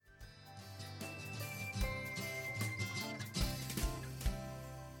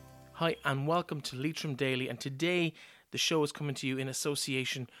Hi and welcome to Leitrim Daily, and today the show is coming to you in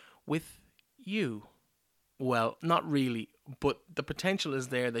association with you. Well, not really, but the potential is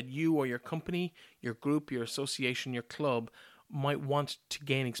there that you or your company, your group, your association, your club might want to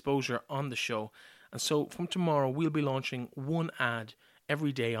gain exposure on the show. And so from tomorrow we'll be launching one ad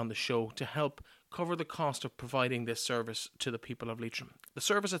every day on the show to help cover the cost of providing this service to the people of Leitrim. The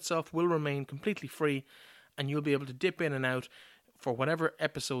service itself will remain completely free, and you'll be able to dip in and out for whatever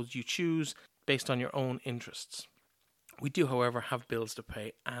episodes you choose based on your own interests. We do, however, have bills to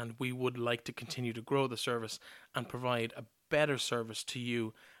pay, and we would like to continue to grow the service and provide a better service to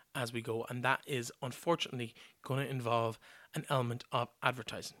you as we go, and that is unfortunately going to involve an element of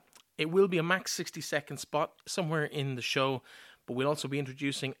advertising. It will be a max 60-second spot somewhere in the show, but we'll also be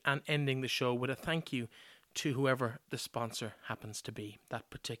introducing and ending the show with a thank you to whoever the sponsor happens to be that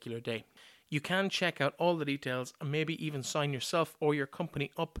particular day. You can check out all the details and maybe even sign yourself or your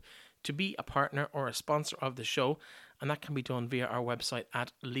company up to be a partner or a sponsor of the show, and that can be done via our website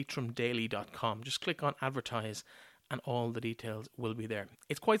at leitrimdaily.com. Just click on advertise and all the details will be there.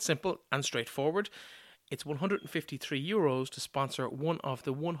 It's quite simple and straightforward. It's €153 to sponsor one of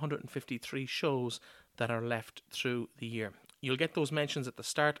the 153 shows that are left through the year. You'll get those mentions at the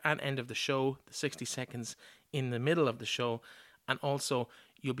start and end of the show, the 60 seconds in the middle of the show, and also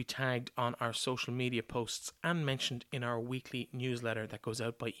you'll be tagged on our social media posts and mentioned in our weekly newsletter that goes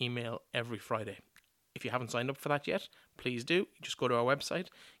out by email every Friday. If you haven't signed up for that yet, please do. Just go to our website,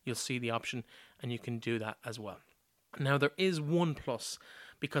 you'll see the option, and you can do that as well. Now, there is one plus,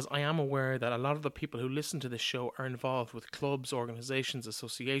 because I am aware that a lot of the people who listen to this show are involved with clubs, organisations,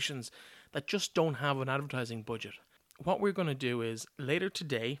 associations that just don't have an advertising budget. What we're going to do is, later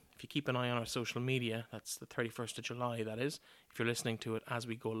today, if you keep an eye on our social media, that's the 31st of July, that is, if you're listening to it as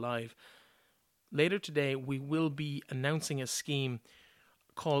we go live, later today we will be announcing a scheme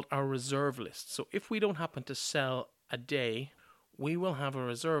called our reserve list. So if we don't happen to sell a day, we will have a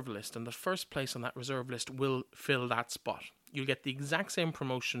reserve list, and the first place on that reserve list will fill that spot. You'll get the exact same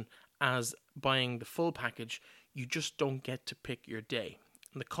promotion as buying the full package, you just don't get to pick your day.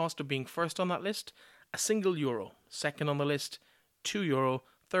 And the cost of being first on that list, a single euro. Second on the list, €2.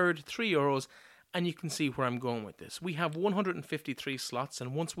 Third, €3. And you can see where I'm going with this. We have 153 slots,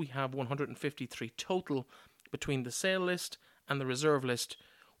 and once we have 153 total between the sale list and the reserve list,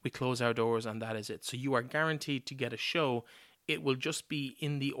 we close our doors and that is it. So you are guaranteed to get a show. It will just be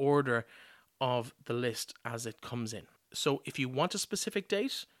in the order of the list as it comes in. So if you want a specific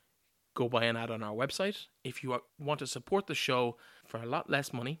date, go buy an ad on our website. If you want to support the show for a lot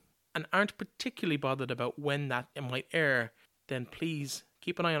less money and aren't particularly bothered about when that it might air, then please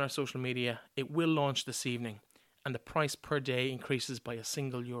keep an eye on our social media. It will launch this evening, and the price per day increases by a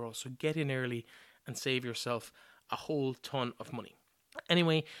single euro. So get in early and save yourself a whole ton of money.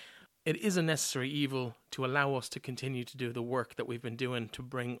 Anyway, it is a necessary evil to allow us to continue to do the work that we've been doing to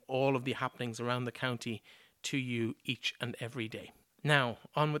bring all of the happenings around the county to you each and every day. Now,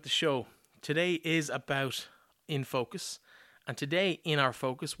 on with the show. Today is about In Focus. And today in our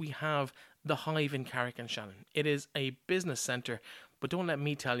focus we have the Hive in Carrick-on-Shannon. It is a business centre, but don't let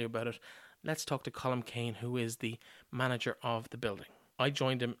me tell you about it. Let's talk to Colm Kane, who is the manager of the building. I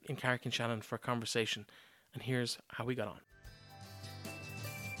joined him in Carrick-on-Shannon for a conversation, and here's how we got on.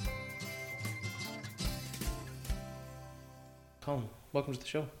 Colm, welcome to the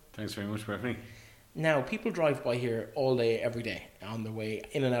show. Thanks very much for having me. Now, people drive by here all day, every day, on their way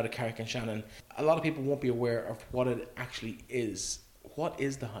in and out of Carrick-on-Shannon. A lot of people won't be aware of what it actually is. What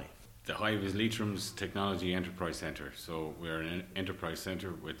is the Hive? The Hive is Leitrim's Technology Enterprise Centre. So we're an enterprise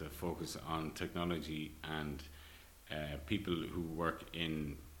centre with a focus on technology and people who work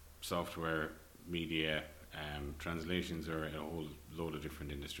in software, media, translations, or a whole load of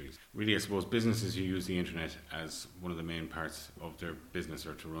different industries. Really, I suppose businesses who use the internet as one of the main parts of their business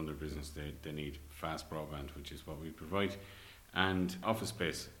or to run their business, they need fast broadband, which is what we provide, and office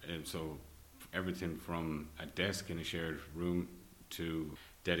space. So everything from a desk in a shared room to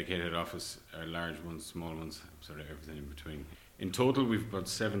dedicated office, large ones, small ones, sort of everything in between. In total, we've got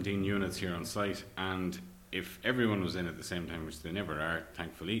 17 units here on site, and if everyone was in at the same time, which they never are,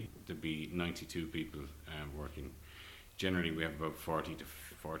 thankfully, there'd be 92 people working. Generally, we have about 40 to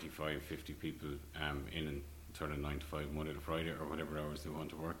 45, 50 people in sort of 9 to 5, Monday to Friday, or whatever hours they want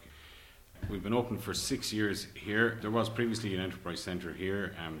to work. We've been open for 6 years here. There was previously an enterprise centre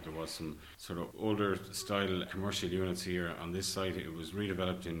here. There was some sort of older style commercial units here on this site. It was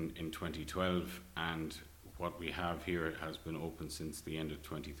redeveloped in 2012, and what we have here has been open since the end of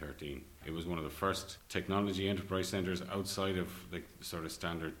 2013. It was one of the first technology enterprise centres outside of the sort of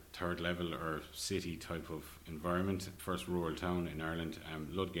standard third level or city type of environment. First rural town in Ireland,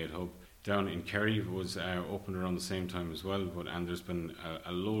 Ludgate Hub. Down in Kerry was opened around the same time as well, and there's been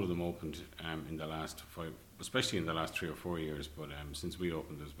a load of them opened in the last 5, especially in the last 3 or 4 years. But since we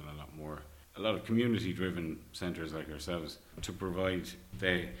opened, there's been a lot of community-driven centres like ourselves to provide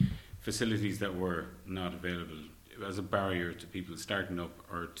the facilities that were not available as a barrier to people starting up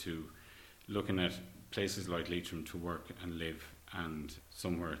or to looking at places like Leitrim to work and live, and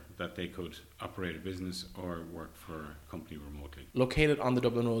somewhere that they could operate a business or work for a company remotely. Located on the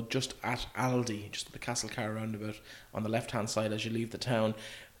Dublin Road, just at Aldi, just at the Castlecar roundabout, on the left-hand side as you leave the town.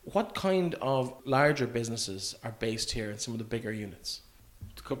 What kind of larger businesses are based here in some of the bigger units?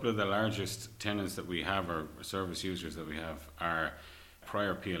 A couple of the largest tenants that we have, or service users that we have, are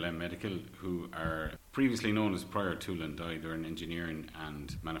Prior PLM Medical, who are previously known as Prior Tool and Die. They're an engineering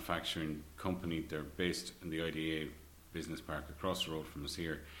and manufacturing company. They're based in the IDA Business Park across the road from us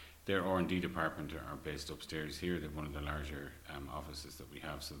here. Their R&D department are based upstairs here. They're one of the larger offices that we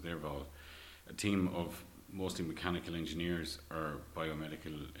have. So they're all a team of mostly mechanical engineers or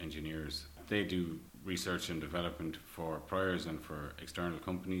biomedical engineers. They do research and development for Priors and for external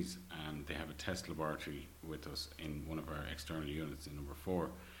companies, and they have a test laboratory with us in one of our external units in number 4.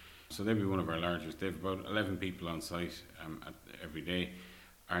 So they'll be one of our largest. They have about 11 people on site every day.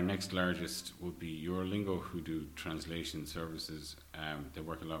 Our next largest would be Eurolingo, who do translation services. They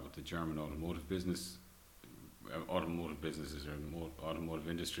work a lot with the German automotive business. Automotive businesses are in the automotive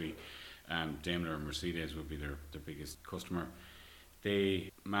industry. Daimler and Mercedes would be their biggest customer.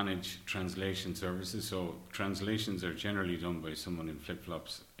 They manage translation services, so translations are generally done by someone in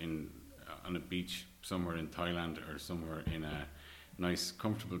flip-flops on a beach somewhere in Thailand or somewhere in a nice,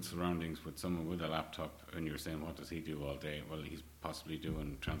 comfortable surroundings with someone with a laptop, and you're saying, what does he do all day? Well, he's possibly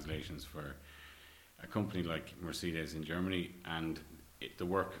doing translations for a company like Mercedes in Germany, and the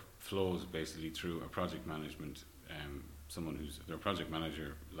work flows basically through a project management, someone who's their project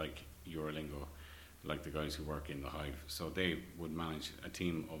manager, like Eurolingo, like the guys who work in the Hive. So they would manage a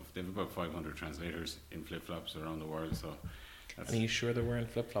team of, they have about 500 translators in flip-flops around the world. So And are you sure they're wearing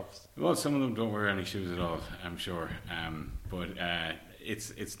flip-flops? Well, some of them don't wear any shoes at all, I'm sure. But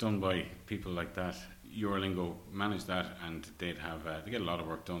it's done by people like that. Eurolingo manage that, and they get a lot of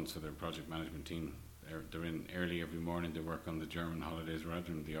work done. So their project management team, they're in early every morning. They work on the German holidays rather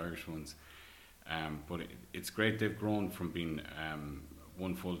than the Irish ones. But it's great. They've grown from being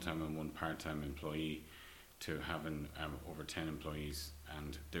one full-time and one part-time employee to having over 10 employees,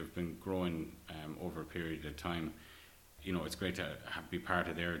 and they've been growing over a period of time. You know, it's great to be part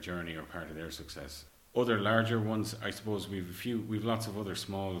of their journey or part of their success. Other larger ones, I suppose we've lots of other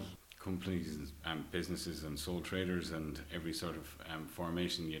small companies and businesses and sole traders, and every sort of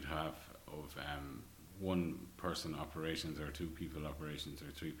formation you'd have of one person operations or 2 people operations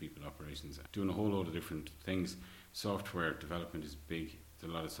or 3 people operations, doing a whole load of different things. Software development is big.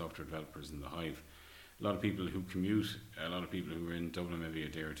 There's a lot of software developers in the Hive. A lot of people who commute, a lot of people who are in Dublin maybe a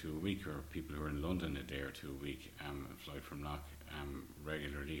day or 2 a week, or people who are in London a day or 2 a week, and fly from Knock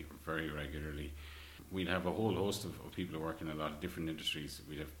regularly, very regularly. We'd have a whole host of people who work in a lot of different industries.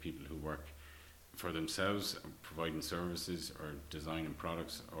 We'd have people who work for themselves, providing services or designing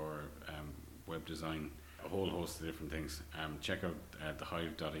products or web design, a whole host of different things. Check out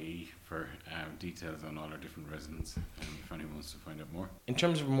thehive.ie for details on all our different residents if anyone wants to find out more. In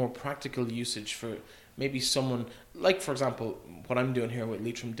terms of more practical usage for maybe someone, like for example, what I'm doing here with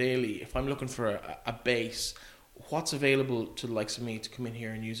Leitrim Daily, if I'm looking for a base, what's available to the likes of me to come in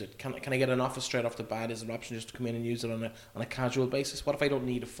here and use it? Can I get an office straight off the bat? Is there an option just to come in and use it on a casual basis? What if I don't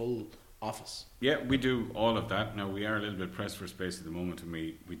need a full office? Yeah, we do all of that. Now, we are a little bit pressed for space at the moment, and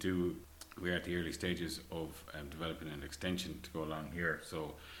we're at the early stages of developing an extension to go along here.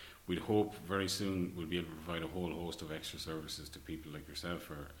 So we'd hope very soon we'll be able to provide a whole host of extra services to people like yourself,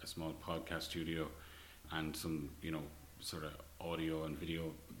 or a small podcast studio and some, sort of audio and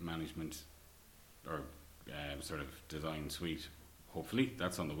video management or sort of design suite. Hopefully,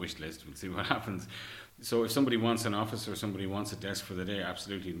 that's on the wish list. We'll see what happens. So if somebody wants an office or somebody wants a desk for the day,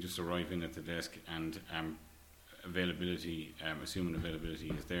 absolutely, you can just arrive in at the desk, and availability, assuming availability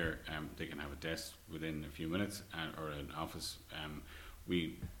is there, they can have a desk within a few minutes, or an office.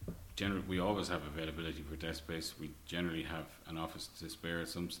 We always have availability for desk space. We generally have an office to spare at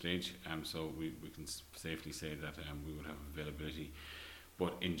some stage, so we can safely say that we would have availability.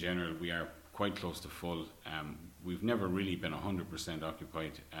 But in general, we are quite close to full. We've never really been 100%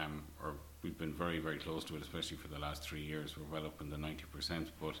 occupied, or we've been very, very close to it, especially for the last 3 years. We're well up in the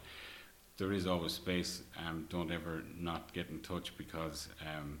 90%, but there is always space. Don't ever not get in touch because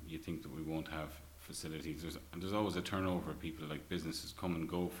you think that we won't have facilities. There's always a turnover. People, like businesses, come and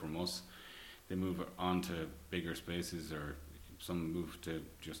go from us. They move on to bigger spaces, or some move to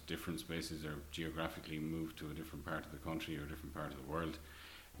just different spaces, or geographically move to a different part of the country or a different part of the world.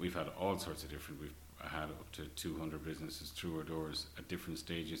 We've had all sorts of different. We've had up to 200 businesses through our doors at different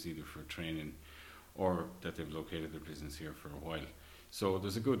stages, either for training or that they've located their business here for a while. So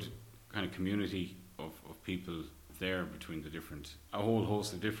there's a good kind of community of people there between a whole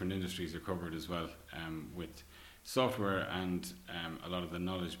host of different industries are covered as well, with software and a lot of the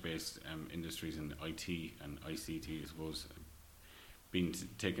knowledge-based industries in IT and ICT, I suppose, being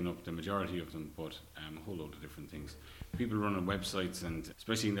taken up, the majority of them, but a whole load of different things. People running websites, and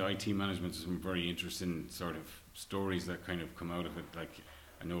especially in the IT management, some very interesting sort of stories that kind of come out of it. Like,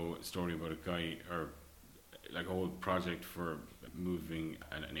 I know a story about a guy, or like a whole project for moving,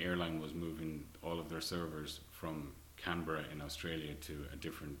 an airline was moving all of their servers from Canberra in Australia to a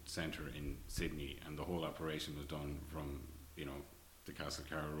different centre in Sydney, and the whole operation was done from, the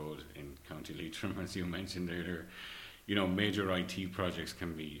Castlecar Road in County Leitrim, as you mentioned earlier. Major IT projects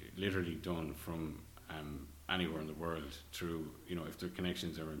can be literally done from anywhere in the world through, if the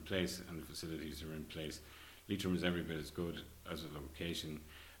connections are in place and the facilities are in place. Leitrim is every bit as good as a location.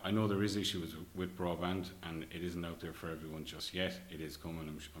 I know there is issues with broadband, and it isn't out there for everyone just yet. It is coming,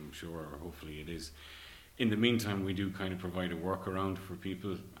 I'm sure, or hopefully it is. In the meantime, we do kind of provide a workaround for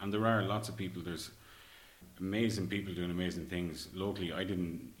people, and there are lots of people. There's amazing people doing amazing things locally. I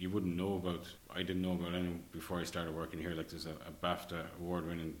didn't know about anyone before I started working here. Like, there's a BAFTA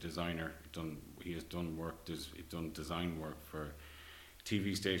award-winning designer. He has done design work for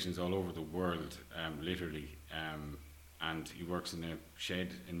TV stations all over the world, literally. And he works in a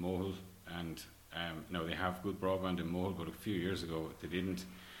shed in Mohill, and now they have good broadband in Mohill, but a few years ago they didn't.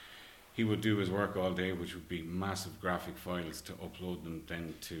 He would do his work all day, which would be massive graphic files to upload them,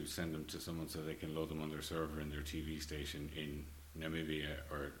 then to send them to someone so they can load them on their server in their TV station in Namibia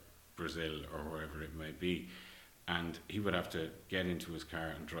or Brazil or wherever it may be. And he would have to get into his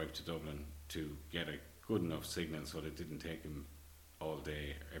car and drive to Dublin to get a good enough signal so that it didn't take him all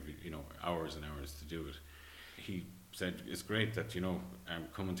day, hours and hours to do it. He said it's great that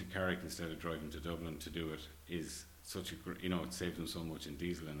coming to Carrick instead of driving to Dublin to do it is such a it saved him so much in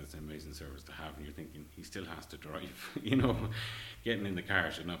diesel, and it's an amazing service to have. And you're thinking, he still has to drive. Getting in the car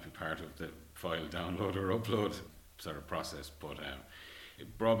should not be part of the file download or upload sort of process. But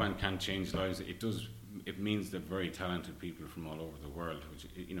broadband can change lives. It does. It means that very talented people from all over the world, which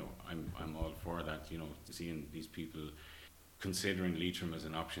I'm all for that. Seeing these people considering Leitrim as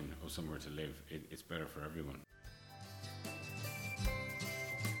an option of somewhere to live, it's better for everyone.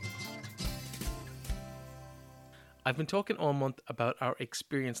 I've been talking all month about our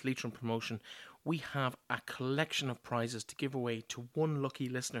Experience Leitrim promotion. We have a collection of prizes to give away to one lucky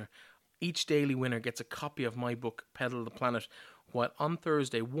listener. Each daily winner gets a copy of my book, Pedal the Planet, while on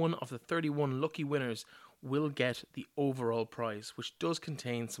Thursday, one of the 31 lucky winners will get the overall prize, which does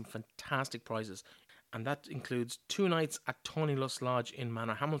contain some fantastic prizes. And that includes 2 nights at Tony Luss Lodge in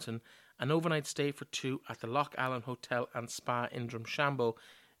Manorhamilton, an overnight stay for 2 at the Loch Allen Hotel and Spa in Drumshambo,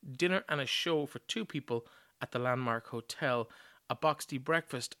 dinner and a show for 2 people at the Landmark Hotel, a box tea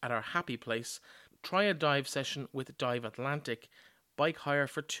breakfast at our Happy Place, try a dive session with Dive Atlantic, bike hire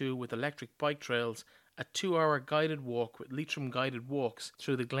for 2 with electric bike trails, a 2-hour guided walk with Leitrim Guided Walks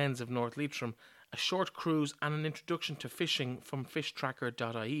through the glens of North Leitrim, a short cruise and an introduction to fishing from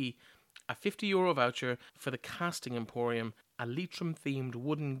fishtracker.ie, a €50 voucher for the Casting Emporium, a Leitrim-themed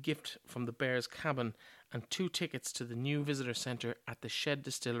wooden gift from the Bear's Cabin, and 2 tickets to the new visitor centre at the Shed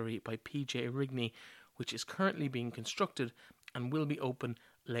Distillery by PJ Rigney, which is currently being constructed and will be open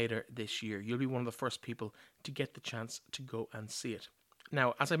later this year. You'll be one of the first people to get the chance to go and see it.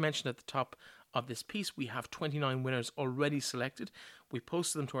 Now, as I mentioned at the top of this piece, we have 29 winners already selected. We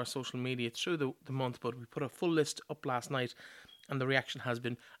posted them to our social media through the month, but we put a full list up last night, and the reaction has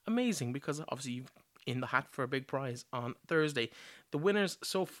been amazing because obviously you've in the hat for a big prize on Thursday. The winners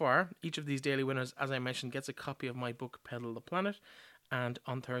so far, each of these daily winners, as I mentioned, gets a copy of my book, Pedal the Planet, and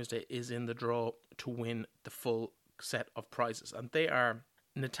on Thursday is in the draw to win the full set of prizes. And they are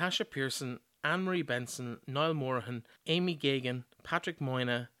Natasha Pearson, Anne-Marie Benson, Niall Morahan, Amy Gagan, Patrick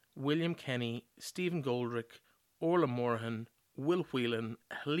Moyna, William Kenny, Stephen Goldrick, Orla Morahan, Will Whelan,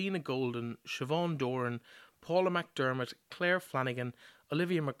 Helena Golden, Siobhan Doran, Paula McDermott, Claire Flanagan,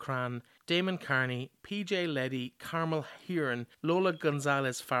 Olivia McCran, Damon Carney, PJ Leddy, Carmel Heron, Lola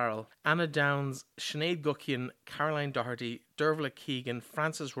Gonzalez Farrell, Anna Downs, Sinead Guckian, Caroline Doherty, Dervla Keegan,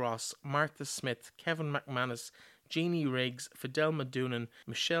 Francis Ross, Martha Smith, Kevin McManus, Jeannie Riggs, Fidelma Doonan,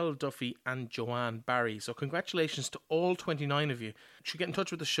 Michelle Duffy and Joanne Barry. So congratulations to all 29 of you. You should get in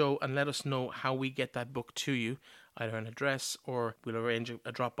touch with the show and let us know how we get that book to you, either an address or we'll arrange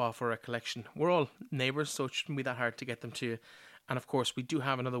a drop-off or a collection. We're all neighbours, so it shouldn't be that hard to get them to you. And of course, we do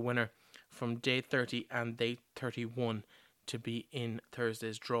have another winner from day 30 and day 31 to be in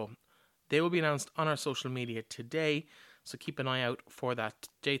Thursday's draw. They will be announced on our social media today, so keep an eye out for that.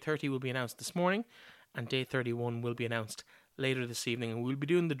 Day 30 will be announced this morning, and day 31 will be announced later this evening. And we'll be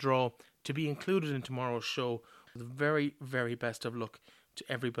doing the draw to be included in tomorrow's show. The very, very best of luck to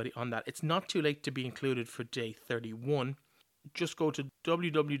everybody on that. It's not too late to be included for day 31. Just go to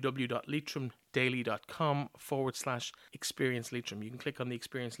www.leitrimdaily.com/experience Leitrim. You can click on the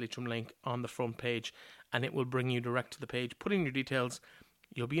Experience Leitrim link on the front page and it will bring you direct to the page. Put in your details.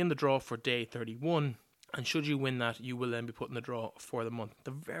 You'll be in the draw for day 31. And should you win that, you will then be put in the draw for the month.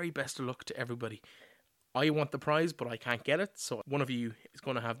 The very best of luck to everybody. I want the prize, but I can't get it. So one of you is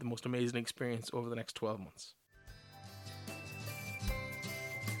going to have the most amazing experience over the next 12 months.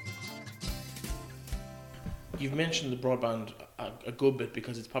 You've mentioned the broadband a good bit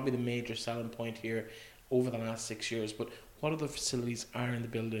because it's probably the major selling point here over the last 6 years. But what other facilities are in the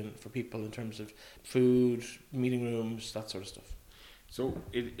building for people in terms of food, meeting rooms, that sort of stuff? So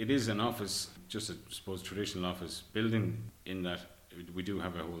it is an office, just a suppose traditional office building, in that we do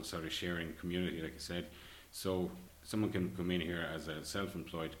have a whole sort of sharing community, like I said. So someone can come in here as a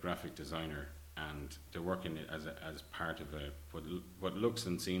self-employed graphic designer, and they're working as part of what looks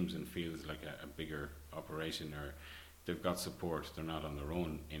and seems and feels like a bigger operation, or they've got support. They're not on their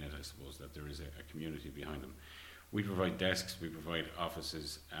own in it, I suppose, that there is a community behind them. We provide desks, we provide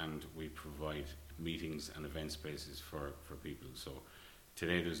offices, and we provide meetings and event spaces for people. So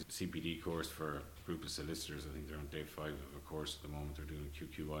today there's a CPD course for a group of solicitors. I think they're on day 5 of a course at the moment. They're doing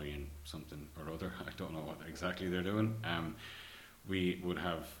QQI and something or other. I don't know what exactly they're doing.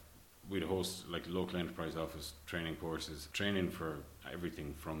 We'd host like local enterprise office training courses, training for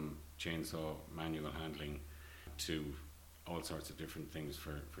everything from chainsaw manual handling to all sorts of different things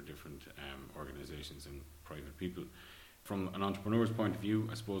for different organisations and private people. From an entrepreneur's point of view,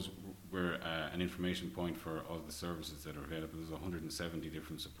 I suppose we're an information point for all the services that are available. There's 170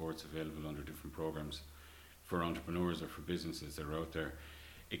 different supports available under different programs for entrepreneurs or for businesses that are out there.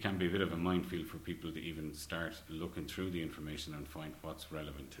 It can be a bit of a minefield for people to even start looking through the information and find what's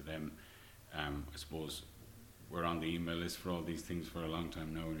relevant to them. I suppose we're on the email list for all these things for a long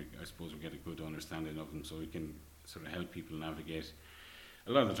time now, and I suppose we get a good understanding of them, so we can sort of help people navigate.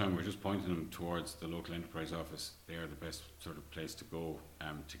 A lot of the time we're just pointing them towards the local enterprise office. They are the best sort of place to go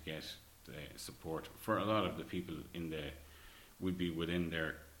to get the support. For a lot of the people would be within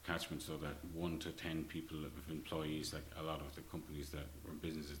their catchment, so that 1 to 10 people of employees, like a lot of the companies that or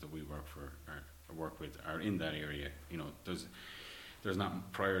businesses that we work with are in that area. You know, there's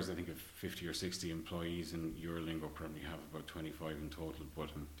not priors, I think, of 50 or 60 employees, and Eurolingo probably have about 25 in total,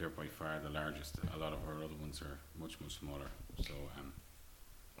 but they're by far the largest. A lot of our other ones are much, much smaller. So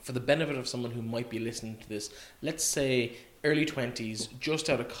for the benefit of someone who might be listening to this, let's say early 20s, just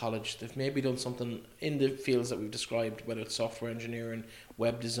out of college, they've maybe done something in the fields that we've described, whether it's software engineering,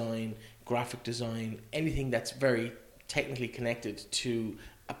 web design, graphic design, anything that's very technically connected to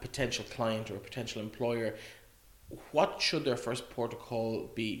a potential client or a potential employer. What should their first port of call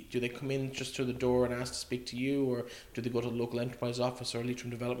be? Do they come in just through the door and ask to speak to you, or do they go to the local enterprise office or a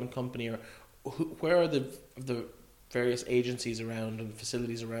Leitrim development company, or where are the various agencies around and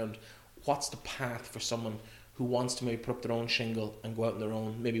facilities around? What's the path for someone who wants to maybe put up their own shingle and go out on their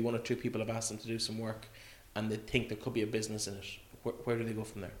own? Maybe 1 or 2 people have asked them to do some work and they think there could be a business in it. Where do they go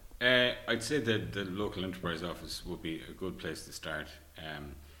from there? I'd say that the local enterprise office would be a good place to start.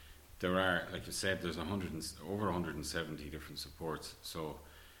 There are, like you said, there's over 170 different supports. So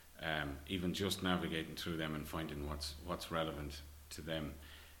even just navigating through them and finding what's relevant to them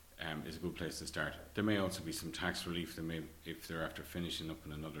is a good place to start. There may also be some tax relief. If they're after finishing up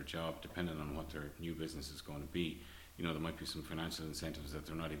in another job, depending on what their new business is going to be, you know, there might be some financial incentives that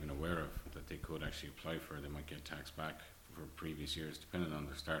they're not even aware of that they could actually apply for. They might get tax back for previous years, depending on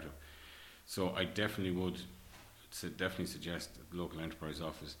their startup. So I definitely would suggest the local enterprise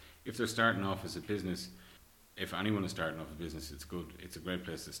office. If they're starting off as a business, if anyone is starting off a business, it's a great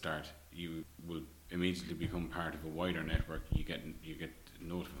place to start. You will immediately become part of a wider network. You get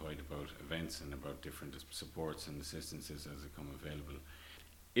notified about events and about different supports and assistances as they come available.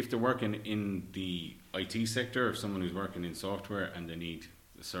 If they're working in the IT sector, if someone who's working in software and they need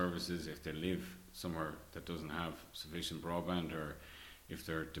the services, if they live somewhere that doesn't have sufficient broadband, or if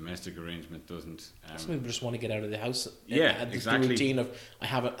their domestic arrangement doesn't. Some people just want to get out of the house. Yeah, and exactly. The routine of I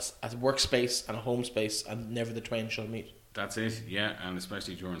have a workspace and a home space, and never the twain shall meet. That's it, yeah, and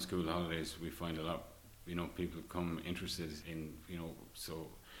especially during school holidays, we find a lot, people come interested in, so,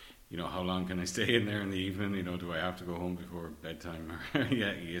 how long can I stay in there in the evening? Do I have to go home before bedtime?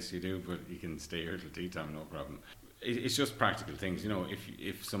 Yeah, yes you do, but you can stay here till tea time, no problem. It's just practical things,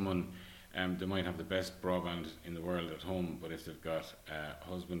 if someone, they might have the best broadband in the world at home, but if they've got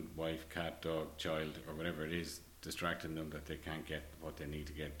husband, wife, cat, dog, child, or whatever it is, distracting them that they can't get what they need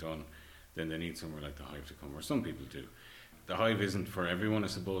to get done, then they need somewhere like the Hive to come, or some people do. The Hive isn't for everyone, I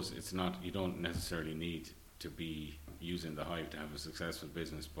suppose. It's not. You don't necessarily need to be using the Hive to have a successful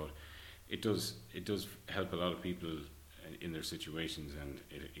business, but it does help a lot of people in their situations, and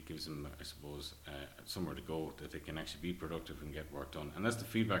it gives them, I suppose, somewhere to go that they can actually be productive and get work done. And that's the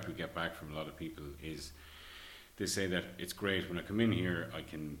feedback we get back from a lot of people, is they say that it's great when I come in here, I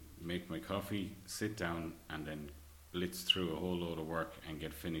can make my coffee, sit down, and then blitz through a whole load of work and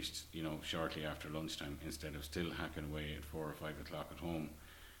get finished, shortly after lunchtime, instead of still hacking away at 4 or 5 o'clock at home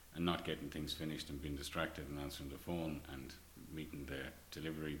and not getting things finished and being distracted and answering the phone and meeting the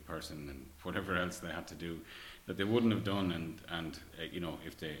delivery person and whatever else they had to do that they wouldn't have done, and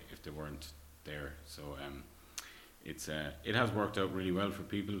if they weren't there. So it has worked out really well for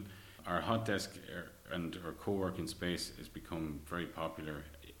people. Our hot desk and our co-working space has become very popular.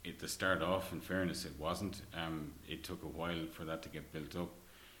 To start off, in fairness, it wasn't. It took a while for that to get built up.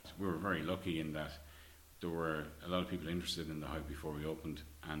 We were very lucky in that there were a lot of people interested in the Hive before we opened,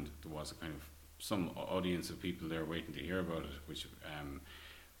 and there was a kind of some audience of people there waiting to hear about it, which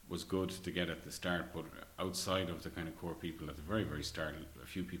was good to get at the start. But outside of the kind of core people at the very, very start, a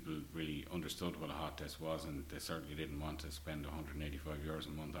few people really understood what a hot desk was, and they certainly didn't want to spend €185 a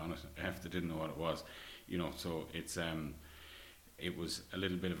month on it if they didn't know what it was. So it was a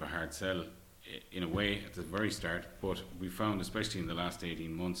little bit of a hard sell in a way at the very start, but we found, especially in the last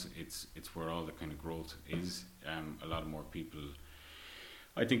 18 months, it's where all the kind of growth is. A lot of more people,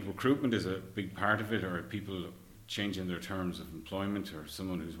 I think recruitment is a big part of it, or people changing their terms of employment, or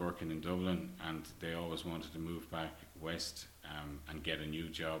someone who's working in Dublin and they always wanted to move back west and get a new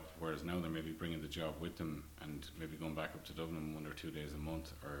job, whereas now they're maybe bringing the job with them and maybe going back up to Dublin 1 or 2 days a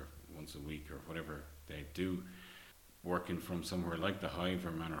month or once a week or whatever they do. Working from somewhere like the Hive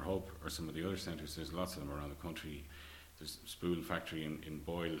or Manor Hope or some of the other centres, there's lots of them around the country. There's Spool Factory in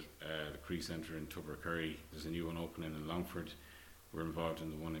Boyle, the Cree Centre in Tubbercurry. There's a new one opening in Longford. We're involved in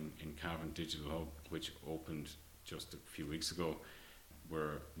the one in Cavan Digital Hub, which opened just a few weeks ago.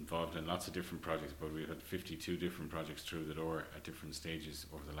 We're involved in lots of different projects, but we've had 52 different projects through the door at different stages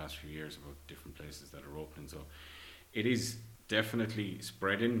over the last few years about different places that are opening. So it is definitely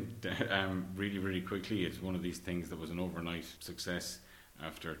spreading really, really quickly. It's one of these things that was an overnight success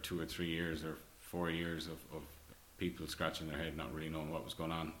after 2 or 3 years or 4 years of people scratching their head, not really knowing what was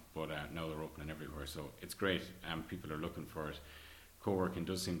going on. But now they're opening everywhere, so it's great. People are looking for it. Co-working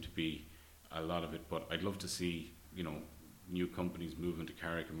does seem to be a lot of it, but I'd love to see new companies moving to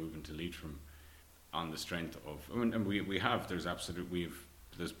Carrick and moving to Leitrim on the strength of. And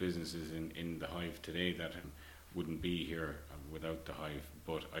there's businesses in the Hive today that wouldn't be here without the Hive,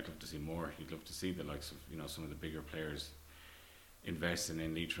 but I'd love to see more. You'd love to see the likes of some of the bigger players investing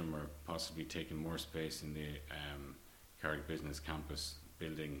in Leitrim, or possibly taking more space in the Carrick Business Campus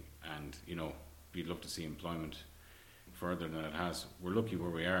building, and you'd love to see employment further than it has. We're lucky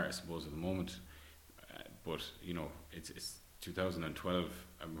where we are, I suppose, at the moment, but it's 2012.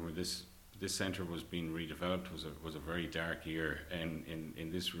 I remember this centre was being redeveloped. Was a very dark year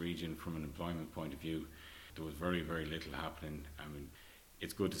in this region from an employment point of view. There was very, very little happening. I mean,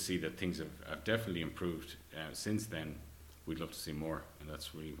 it's good to see that things have definitely improved since then. We'd love to see more, and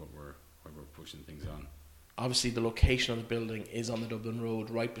that's really what we're pushing things on. Obviously, the location of the building is on the Dublin Road,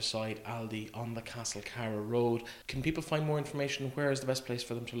 right beside Aldi, on the Castlecara Road. Can people find more information? Where is the best place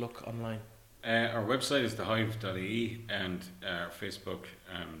for them to look online? Our website is thehive.ie, and our Facebook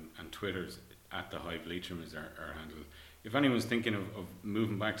and Twitter's @thehive Leitrim is our handle. If anyone's thinking of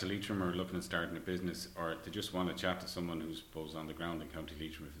moving back to Leitrim, or looking at starting a business, or they just want to chat to someone who's both on the ground in County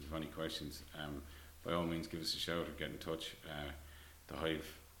Leitrim, if there's any questions, by all means give us a shout or get in touch. The Hive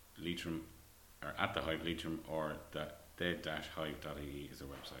Leitrim, or @thehive Leitrim, or the-hive.ie is our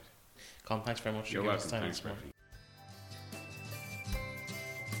website. Colin, thanks very much. You're welcome. Thanks, Bradley.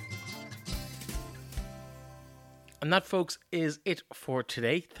 And that, folks, is it for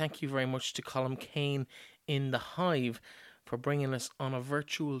today. Thank you very much to Colin Kane in the Hive for bringing us on a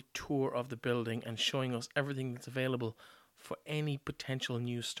virtual tour of the building and showing us everything that's available for any potential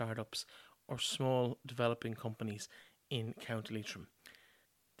new startups or small developing companies in County Leitrim.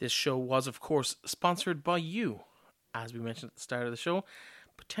 This show was, of course, sponsored by you, as we mentioned at the start of the show,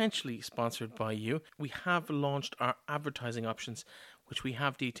 potentially sponsored by you. We have launched our advertising options, which we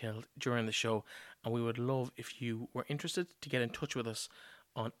have detailed during the show, and we would love if you were interested to get in touch with us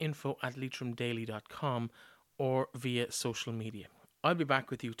on info@leitrimdaily.com or via social media. I'll be back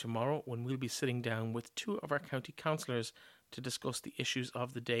with you tomorrow when we'll be sitting down with two of our county councillors to discuss the issues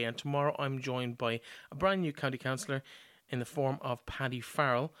of the day. And tomorrow I'm joined by a brand new county councillor in the form of Paddy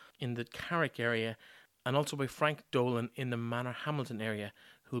Farrell in the Carrick area, and also by Frank Dolan in the Manorhamilton area,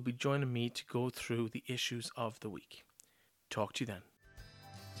 who will be joining me to go through the issues of the week. Talk to you then.